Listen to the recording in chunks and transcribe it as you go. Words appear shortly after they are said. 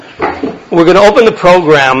We're going to open the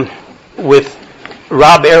program with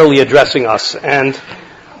Rob Airley addressing us. And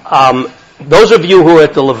those of you who are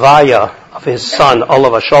at the Levaya of his son,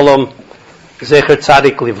 Olav Shalom, Zecher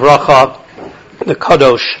Tzadik Livracha, the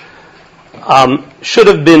Kadosh, should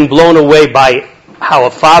have been blown away by how a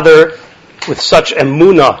father with such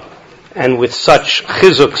emunah and with such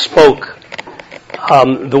chizuk spoke.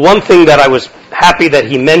 The one thing that I was happy that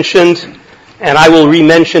he mentioned, and I will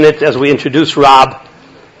re-mention it as we introduce Rob,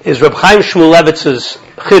 is Reb Chaim Shmulevitz's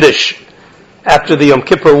Chiddush after the Yom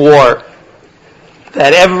Kippur War,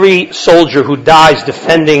 that every soldier who dies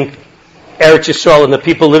defending Eretz Yisrael and the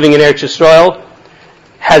people living in Eretz Yisrael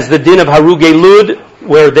has the din of Harugei Lud,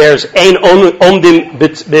 where there's ein omdim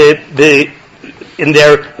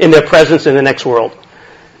in their presence in the next world.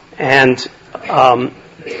 And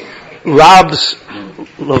Rob's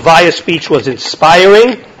Levaya speech was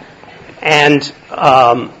inspiring and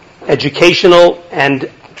educational, and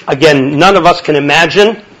again, none of us can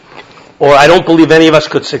imagine, or I don't believe any of us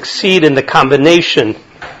could succeed in the combination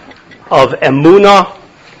of emunah,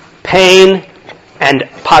 pain, and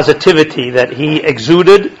positivity that he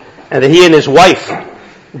exuded, and that he and his wife,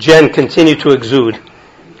 Jen, continue to exude.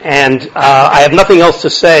 And I have nothing else to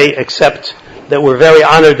say except that we're very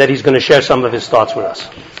honored that he's going to share some of his thoughts with us.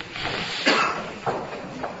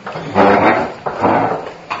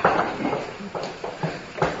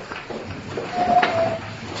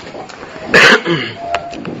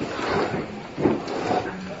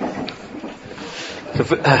 So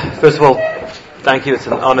first of all, thank you. It's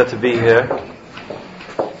an honor to be here.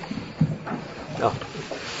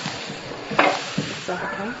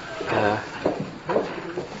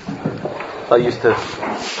 I'm used to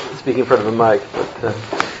speaking in front of a mic. But,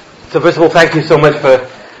 so first of all, thank you so much for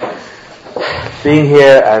being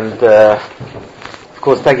here, and of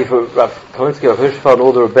course, thank you for Rav Kolinsky, Rav Hirschfeld, and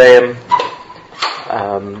all the Rabbeim.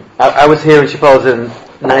 I was here in Shapell in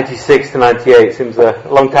 96 to 98. Seems a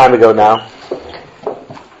long time ago now.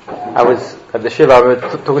 I was at the Shiva. I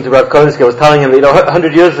remember talking to Rav Kolinsky. I was telling him that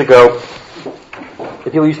 100 years ago, if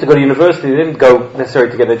people used to go to university, they didn't go necessarily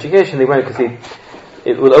to get an education. They went because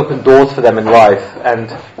it would open doors for them in life. And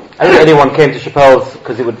I don't think anyone came to Shapell's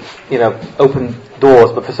because it would, open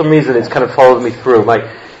doors. But for some reason, it's kind of followed me through. My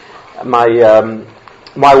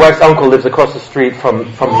wife's uncle lives across the street from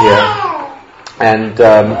here, and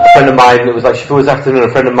a friend of mine. It was like Shavuos afternoon. A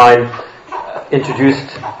friend of mine introduced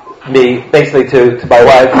me basically to my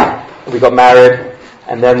wife. We got married,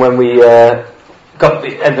 and then when we ended up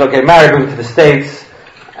getting married, moved to the States,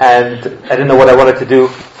 and I didn't know what I wanted to do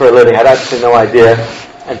for a living. I had absolutely no idea.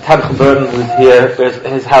 And Tanchum Burton was here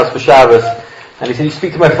at his house for Shabbos, and he said, "You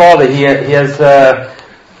speak to my father. He has a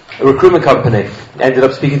recruitment company." I ended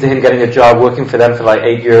up speaking to him, getting a job, working for them for like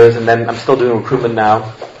 8 years, and then I'm still doing recruitment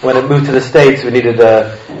now. When I moved to the States, we needed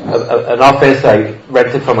an office. I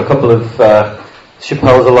rented from a couple of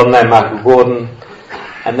Shapell's alumni, Mark Gordon.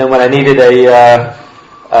 And then when I needed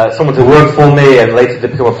someone to work for me and later to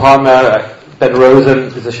become a partner, Ben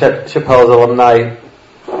Rosen is a Shapell's alumni,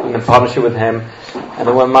 in partnership with him. And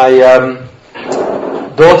then when my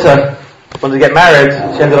daughter wanted to get married,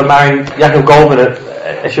 she ended up marrying Yaakov Goldman,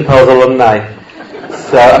 a Shapell's alumni.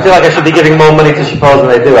 So I feel like I should be giving more money to Shapell's than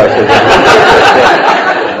they do, actually.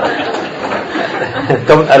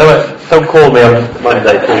 Don't call me on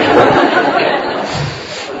Monday, please.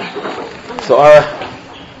 So our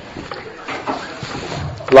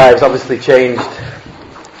lives obviously changed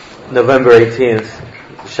November 18th,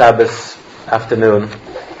 Shabbos afternoon,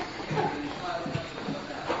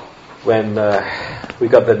 when we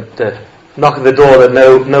got the knock at the door that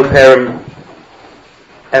no parent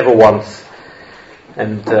ever wants,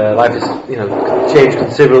 and life has changed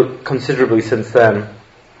considerably since then.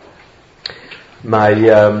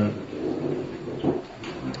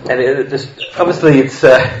 Obviously it's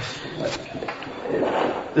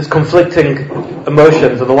there's conflicting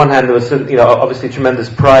emotions. On the one hand, there was obviously tremendous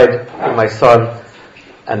pride in my son,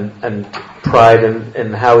 and pride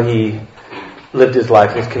in how he lived his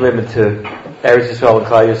life, his commitment to Eretz Yisrael and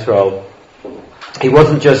Klal Yisrael. He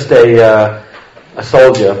wasn't just a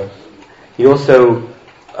soldier. He also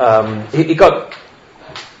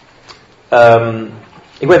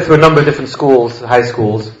he went through a number of different schools, high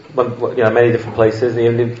schools, many different places. He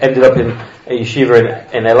ended up in a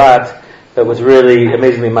yeshiva in Eilat that was really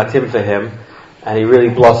amazingly matim for him, and he really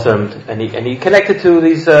blossomed. And he connected to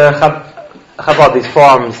these Chabad, these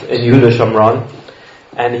farms in Yehuda Shomron,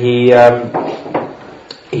 and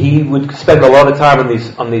he would spend a lot of time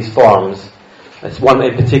on these farms. That's one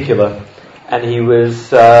in particular, and he was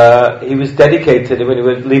dedicated. When he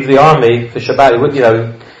would leave the army for Shabbat,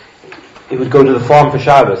 he would go to the farm for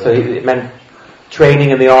Shabbos. So it meant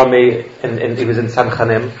training in the army, and he was in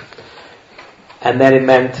Samchanim. And then it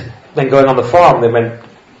meant going on the farm. They meant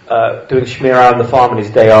doing shmirah on the farm on his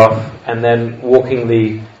day off, and then walking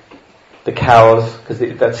the cows, because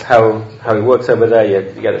that's how he works over there.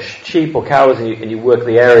 You get a sheep or cows, and you work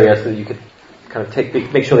the area so that you could kind of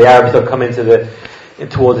make sure the Arabs don't come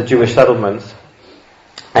towards the Jewish settlements.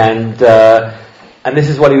 And this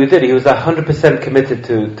is what he did. He was 100% committed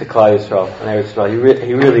to Klal Yisrael and Eretz Yisrael.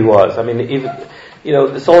 He really was. I mean, even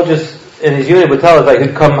the soldiers in his unit would tell us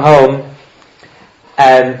he'd come home,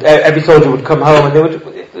 and every soldier would come home, and they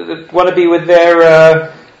would want to be with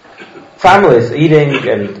their families, eating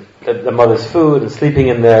and the mother's food and sleeping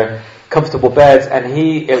in their comfortable beds. And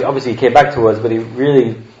he came back to us, but he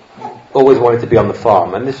really always wanted to be on the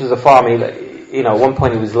farm. And this was a farm. At one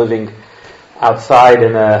point he was living outside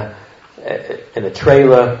in a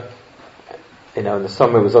trailer. In the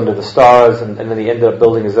summer it was under the stars, and then he ended up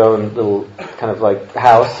building his own little kind of like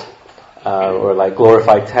house or like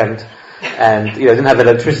glorified tent. And didn't have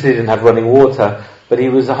electricity, didn't have running water, but he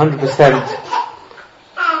was 100%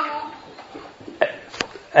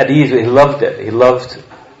 at ease. He loved it. He loved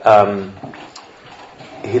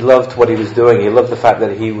what he was doing. He loved the fact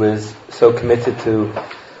that he was so committed to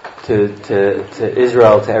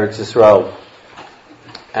Israel, to Eretz Yisrael.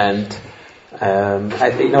 And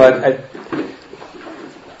I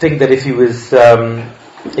think that if he was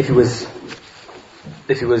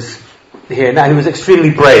here now, he was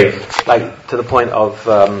extremely brave, like to the point of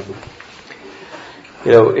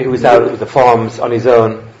he was out with the farms on his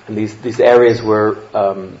own, and these areas were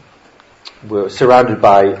surrounded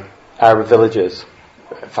by Arab villages.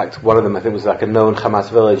 In fact, one of them I think was like a known Hamas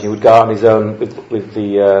village. He would go out on his own with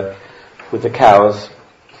the cows,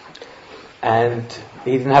 and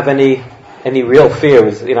he didn't have any real fear.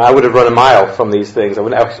 I would have run a mile from these things. I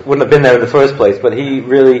wouldn't have been there in the first place. But he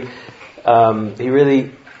really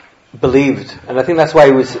believed, and I think that's why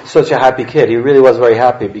he was such a happy kid. He really was very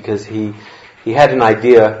happy because he had an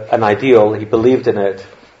ideal. He believed in it,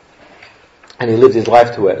 and he lived his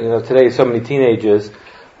life to it. Today so many teenagers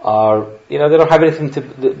are, they don't have anything to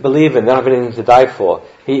believe in. They don't have anything to die for.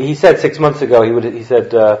 He said 6 months ago he's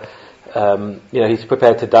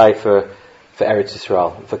prepared to die for Eretz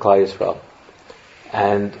Yisrael, for Klal Yisrael.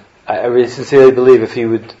 And I really sincerely believe if he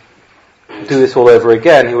would do this all over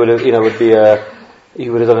again, he would have, he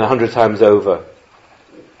would have done it 100 times over.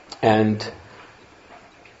 And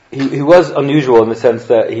he was unusual in the sense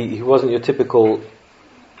that he wasn't your typical,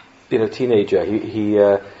 teenager. He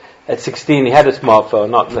at 16 he had a smartphone,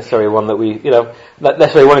 not necessarily one that we, not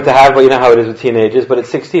necessarily wanted to have, but you know how it is with teenagers. But at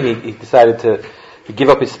 16 he decided to give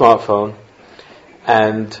up his smartphone,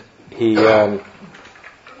 and he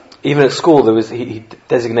even at school he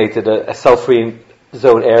designated a cell-free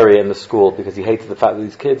zone area in the school because he hated the fact that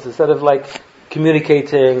these kids, instead of like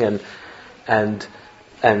communicating and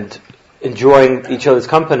enjoying each other's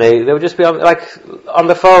company, they would just be on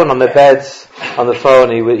the phone, on their beds, on the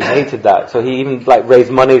phone. He hated that. So he even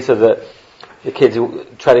raised money so that the kids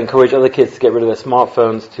tried to encourage other kids to get rid of their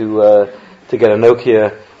smartphones to get a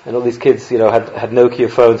Nokia, and all these kids had Nokia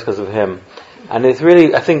phones because of him. And it's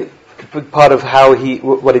really, I think, a big part of how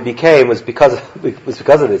what he became was because of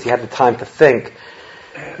this. He had the time to think.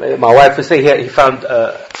 My wife would say he found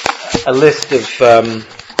a list of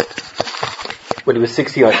when he was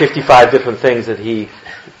 16, 55 different things that he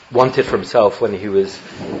wanted for himself when he was,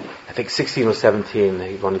 I think, 16 or 17.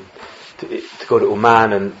 He wanted to go to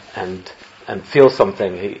Oman and feel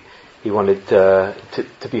something. He wanted to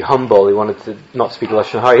be humble. He wanted to not speak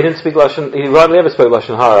Lashon Hara. He didn't speak Lashon. He hardly ever spoke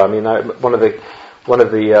Lashon Hara. I mean, one of the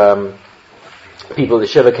people at the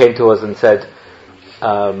Shiva came to us and said,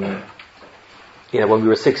 when we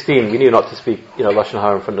were 16, we knew not to speak, Lashon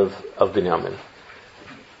Hara in front of Binyamin.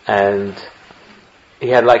 And he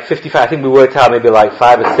had 55, I think we worked out maybe 5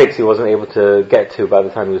 or 6 he wasn't able to get to by the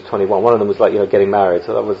time he was 21. One of them was getting married,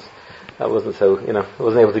 so that wasn't so, he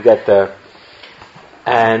wasn't able to get there.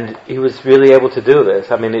 And he was really able to do this.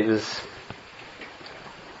 I mean, it was,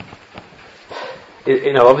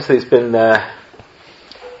 obviously it's been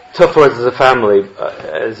tough for us as a family,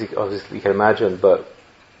 as you can imagine, but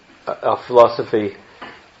our philosophy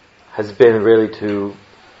has been really to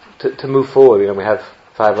move forward. We have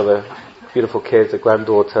 5 other beautiful kids, a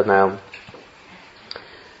granddaughter now,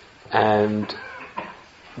 and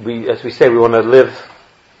as we say, we want to live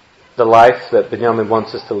the life that Binyamin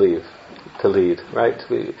wants us to lead, right?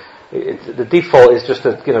 The default is just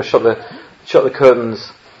to shut the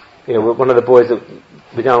curtains. One of the boys that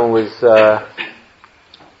Binyamin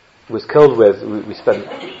was killed with, we spent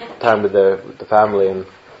time with the family, and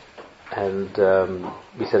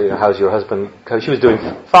we said, how's your husband? She was doing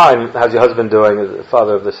fine. How's your husband doing? The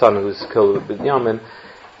father of the son who was killed with Binyamin.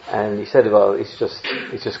 And he said, well, he's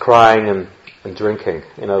just crying and drinking.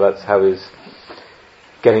 That's how he's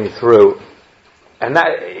getting through. And that,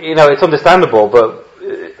 it's understandable, but,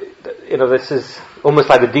 this is almost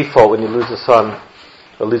like the default when you lose a son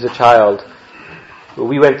or lose a child. But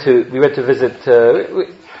we went to visit,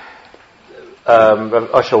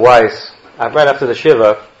 Osher Weiss, right after the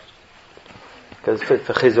Shiva, because for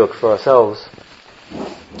chizuk for ourselves.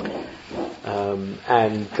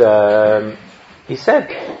 He said,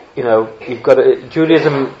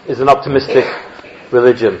 Judaism is an optimistic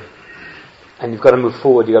religion, and you've got to move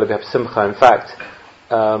forward. You've got to have simcha. In fact,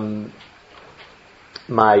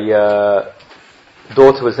 my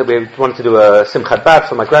daughter we wanted to do a simchat bat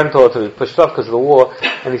for my granddaughter. We pushed off because of the war,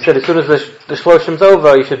 and he said as soon as the shloshim's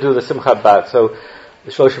over, you should do the simchat bat. So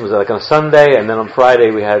the shloshim was like on a Sunday, and then on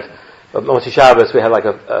Friday we had Motzi Shabbos. We had like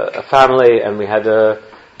a family, and we had a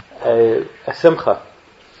simcha.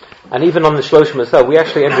 And even on the shloshim itself, we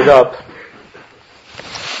actually ended up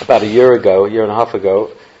about a year and a half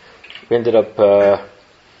ago. We ended up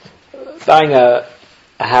buying a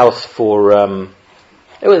house for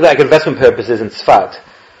it was like investment purposes in Tzfat,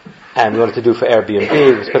 and we wanted to do for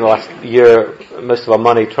Airbnb. We spent the last year most of our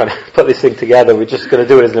money trying to put this thing together. We're just going to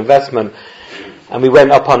do it as an investment, and we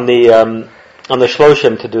went up on the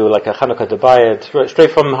shloshim to do like a Chanukah Debayit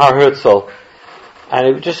straight from Har Herzl,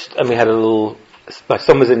 and we had my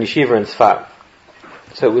son was in yeshiva in Tzfat,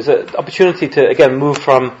 so it was an opportunity to again move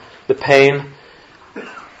from the pain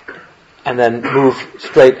and then move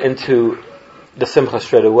straight into the simcha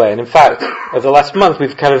straight away. And in fact, over the last month,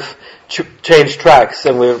 we've kind of changed tracks,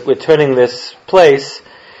 and we're turning this place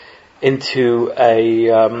into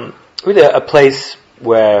really a place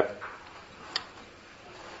where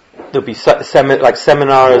there'll be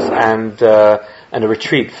seminars and a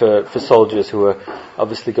retreat for soldiers who are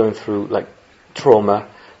obviously going through like trauma.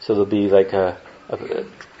 So there'll be like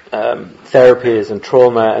therapies and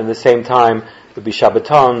trauma, and at the same time there'll be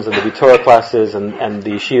Shabbatons and there'll be Torah classes, and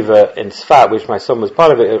the yeshiva in Tzfat, which my son was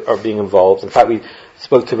part of it, are being involved. In fact, we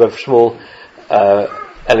spoke to Rav Shmuel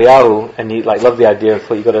Eliyahu, and he loved the idea and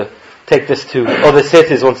thought you've got to take this to other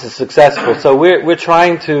cities once it's successful. So we're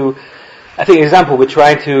trying to, I think, we're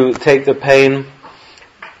trying to take the pain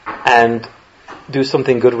and do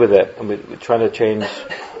something good with it, and we're trying to change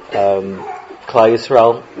Klal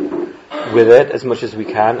Yisrael with it as much as we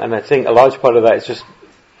can. And I think a large part of that is just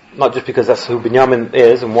not just because that's who Binyamin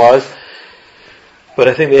is and was, but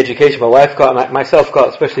I think the education my wife got and myself got,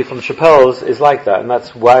 especially from Shapell's, is like that, and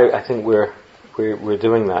that's why I think we're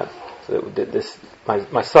doing that. So this,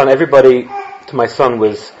 my son, everybody to my son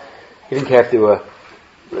he didn't care if they were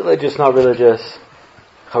religious, not religious,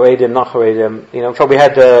 Haredim, not Haredim. In fact, we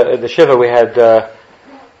had at the Shiva we had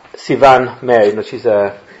Sivan Meir. She's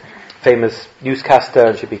a famous newscaster,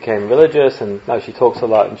 and she became religious, and now she talks a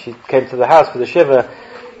lot. And she came to the house for the Shiva,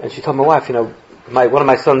 and she told my wife, one of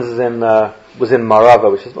my sons was in Marava,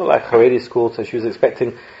 which is more like Haredi school, so she came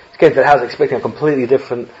to the house expecting a completely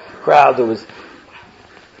different crowd. There was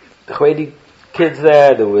the Haredi kids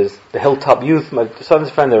there was the Hilltop Youth, my son's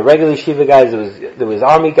friend, there were regular yeshiva guys, there was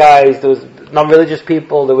army guys, there was non-religious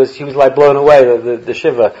people, she was like blown away, the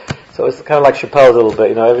Shiva. So it's kind of like Shapell a little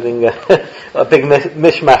bit, everything, a big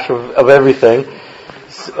mishmash of everything.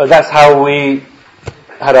 So that's how we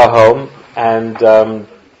had our home, and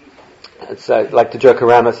I like to joke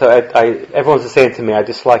around. So everyone's saying to me, I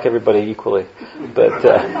dislike everybody equally, but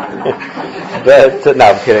no,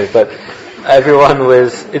 I'm kidding. But everyone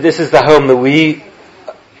this is the home that we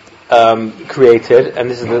created, and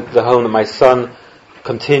this is the home that my son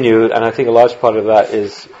continued, and I think a large part of that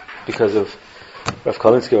is because of Rav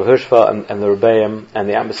Kalinsky, Rav Hirschfeld, and the Rabbeim, and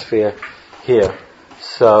the atmosphere here.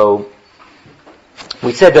 So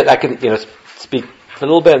we said that I can, speak for a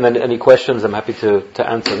little bit, and then any questions I'm happy to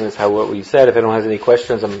answer. And that's what we said. If anyone has any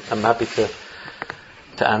questions, I'm happy to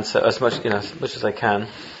answer as much as I can.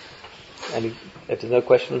 If there's no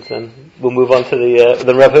questions, then we'll move on to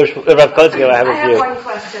the Rav Kalinsky. I have one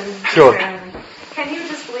question. Sure. Can you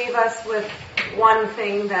just leave us with one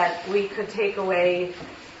thing that we could take away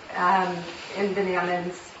in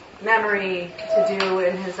Binyamin's memory to do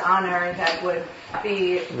in his honor that would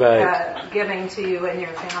be giving to you and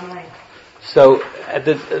your family? So at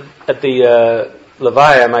the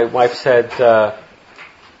Levaya, my wife said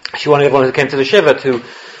she wanted everyone who came to the Shiva to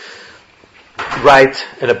write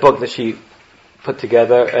in a book that she put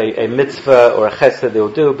together a mitzvah or a chesed they will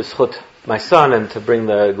do b'schut my son, and to bring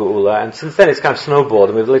the geula. And since then it's kind of snowballed,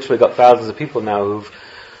 and we've literally got thousands of people now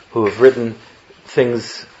who have written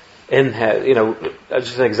things in her,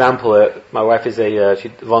 just an example, my wife is she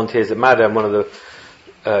volunteers at MADA, and one of the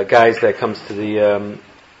guys there comes to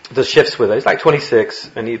does shifts with her. He's like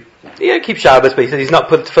 26, and he keeps Shabbos, but he said he's not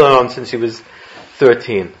put tefillin on since he was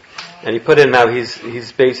 13. And he put in now,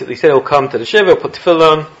 he's basically said he'll come to the shiva, he'll put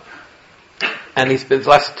tefillin on, and he's been, the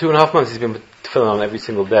last 2.5 months he's been put tefillin on every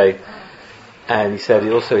single day. And he said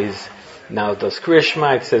he's now does Kriya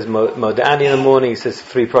Shema, he says Modani in the morning, he says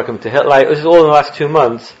 3 prakim to Hitler. This is all in the last 2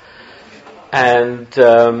 months. And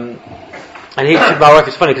my wife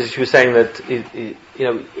is funny because she was saying that he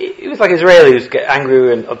was like Israeli, he was get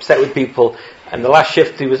angry and upset with people. And the last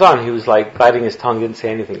shift he was on, he was like biting his tongue, didn't say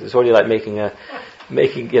anything. It was already like making one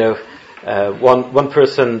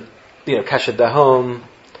person, kasher their home.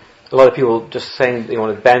 A lot of people just saying they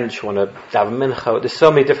want to bench, want to daven mincha. There's so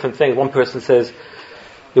many different things. One person says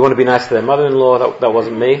they want to be nice to their mother-in-law. That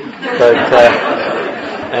wasn't me. But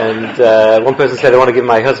and one person said I want to give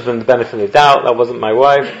my husband the benefit of the doubt. That wasn't my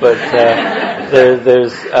wife. But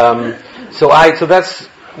so that's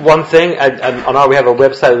one thing. And on we have a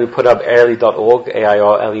website we put up, Airley.org,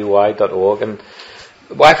 AIRLEY.org, and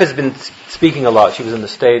wife has been speaking a lot. She was in the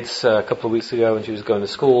States a couple of weeks ago, and she was going to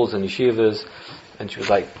schools and yeshivas, and she was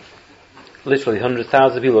like, literally hundreds of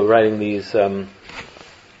thousands of people are writing these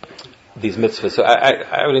mitzvahs. So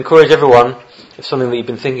I would encourage everyone, if something that you've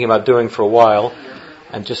been thinking about doing for a while,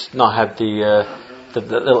 and just not have the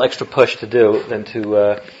little extra push to do, then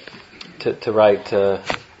to write a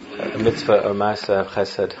mitzvah or ma'aseh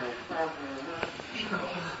chesed.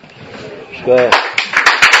 Go ahead.